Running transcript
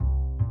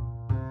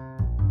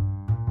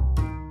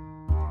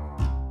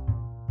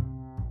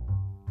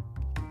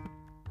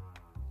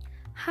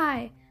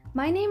Hi,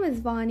 my name is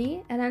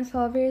Vani and I'm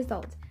 12 years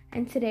old,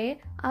 and today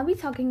I'll be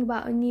talking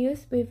about a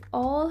news we've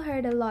all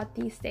heard a lot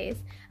these days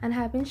and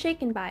have been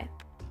shaken by.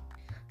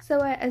 So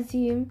I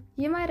assume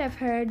you might have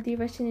heard the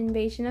Russian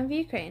invasion of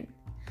Ukraine.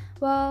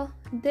 Well,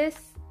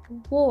 this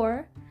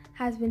war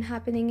has been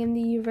happening in the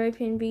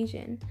European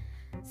region.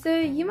 So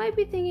you might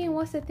be thinking,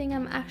 what's the thing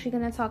I'm actually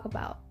going to talk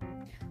about?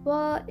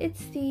 Well,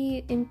 it's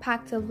the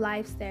impact of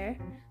lives there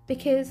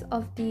because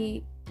of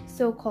the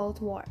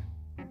so-called war.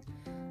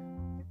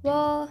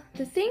 Well,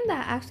 the thing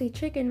that actually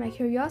triggered my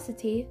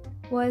curiosity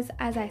was,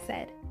 as I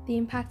said, the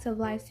impact of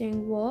lives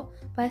during war,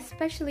 but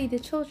especially the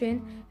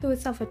children who would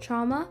suffer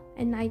trauma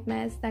and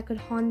nightmares that could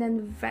haunt them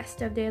the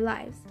rest of their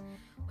lives,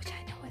 which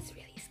I know is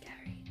really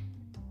scary.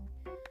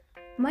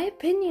 My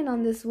opinion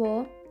on this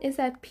war is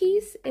that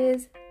peace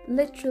is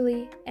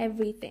literally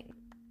everything.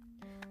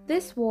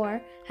 This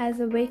war has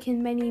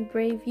awakened many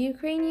brave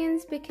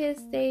Ukrainians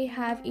because they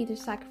have either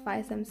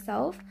sacrificed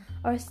themselves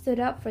or stood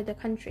up for the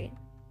country.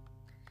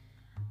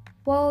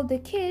 Well, the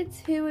kids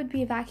who would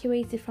be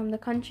evacuated from the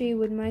country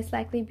would most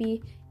likely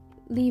be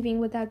leaving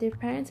without their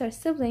parents or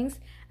siblings,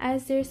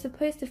 as they're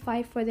supposed to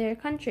fight for their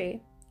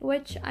country,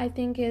 which I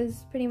think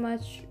is pretty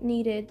much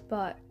needed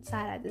but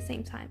sad at the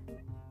same time.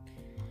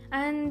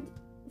 And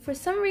for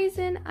some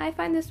reason, I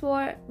find this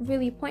war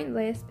really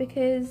pointless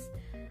because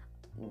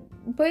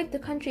both the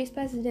country's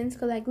presidents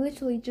could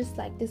literally just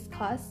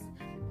discuss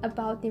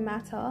about the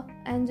matter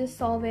and just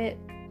solve it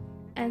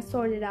and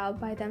sort it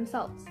out by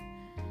themselves.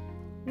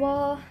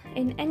 Well,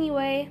 in any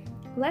way,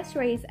 let's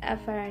raise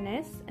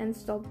awareness and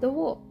stop the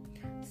war.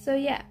 So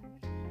yeah,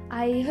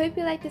 I hope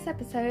you like this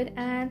episode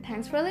and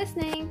thanks for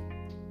listening.